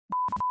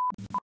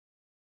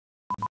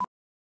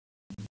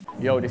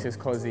Yo, this is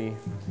Kozzie.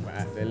 We're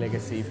at the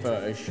Legacy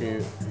photo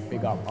shoot.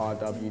 Big up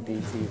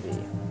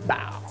RWDTV.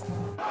 Bow!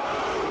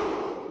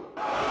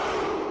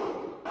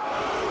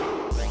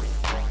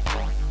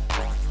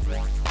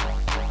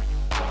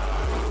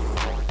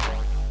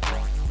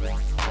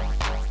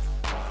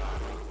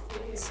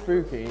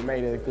 Spooky, he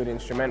made a good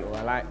instrumental,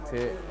 I liked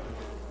it.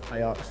 I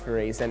asked for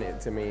it, he sent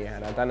it to me,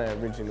 and I done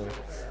an original,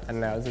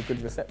 and there was a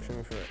good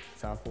reception for it.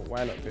 So I thought,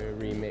 why not do a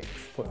remix,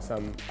 put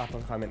some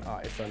up-and-coming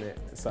artists on it,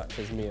 such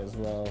as me as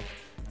well,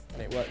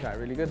 and it worked out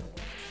really good.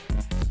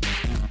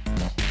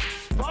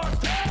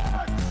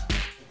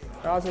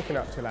 I was looking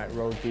up to like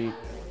Roll Deep,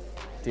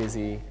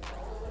 Dizzy.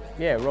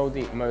 Yeah, Roll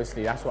Deep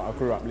mostly, that's what I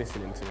grew up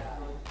listening to.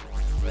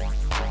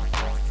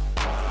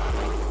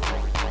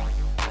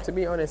 To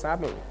be honest, I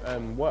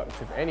haven't worked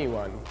with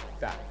anyone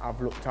that I've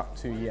looked up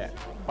to yet,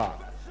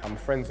 but I'm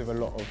friends with a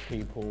lot of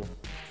people,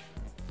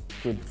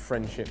 good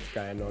friendships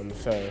going on,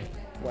 so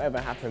whatever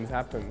happens,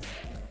 happens.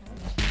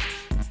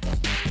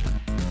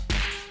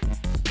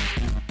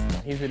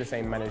 He's with the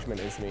same management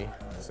as me,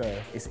 so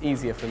it's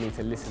easier for me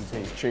to listen to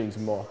his tunes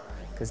more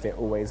because they're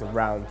always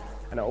around.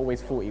 And I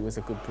always thought he was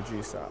a good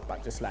producer,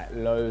 but just like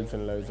loads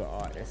and loads of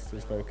artists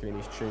was vocaling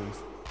his tunes.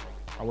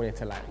 I wanted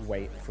to like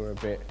wait for a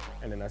bit,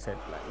 and then I said,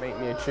 like, make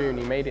me a tune.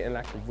 He made it in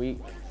like a week.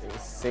 It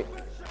was sick,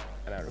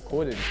 and I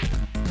recorded it.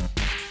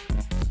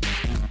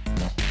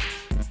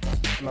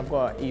 And I've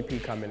got an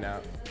EP coming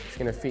out. It's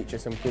gonna feature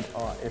some good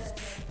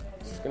artists.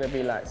 It's gonna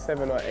be like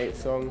 7 or 8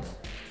 songs,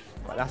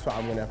 but that's what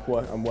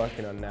I'm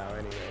working on now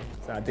anyway.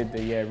 So I did the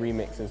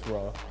remix as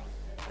well,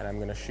 and I'm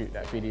gonna shoot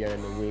that video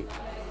in a week.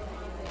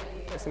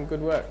 That's some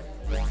good work.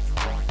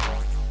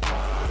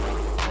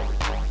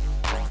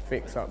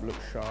 Fix Up,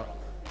 Look Sharp.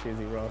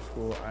 Dizzy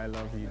Rascal, I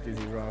Love You,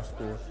 Dizzy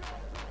Rascal,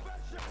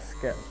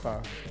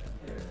 Skepta,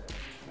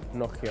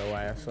 Knock Your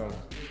Wire song.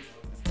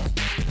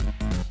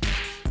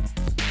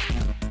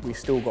 We've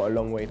still got a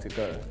long way to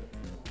go,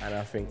 and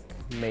I think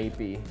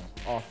maybe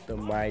after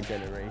my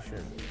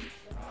generation,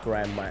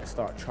 grime might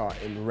start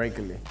charting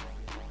regularly.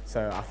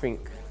 So I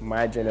think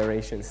my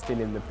generation's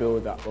still in the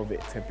build-up of it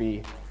to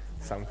be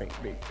something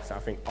big. So I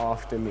think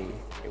after me,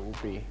 it will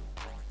be.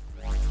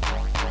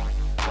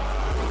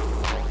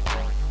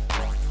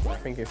 I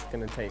think it's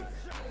going to take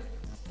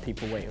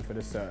people waiting for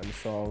the certain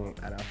song,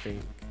 and I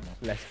think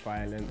less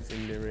violence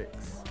in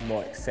lyrics,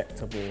 more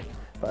acceptable.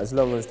 But as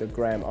long as the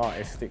grime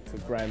artists stick to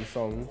grime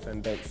songs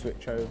and don't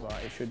switch over,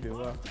 it should do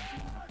well.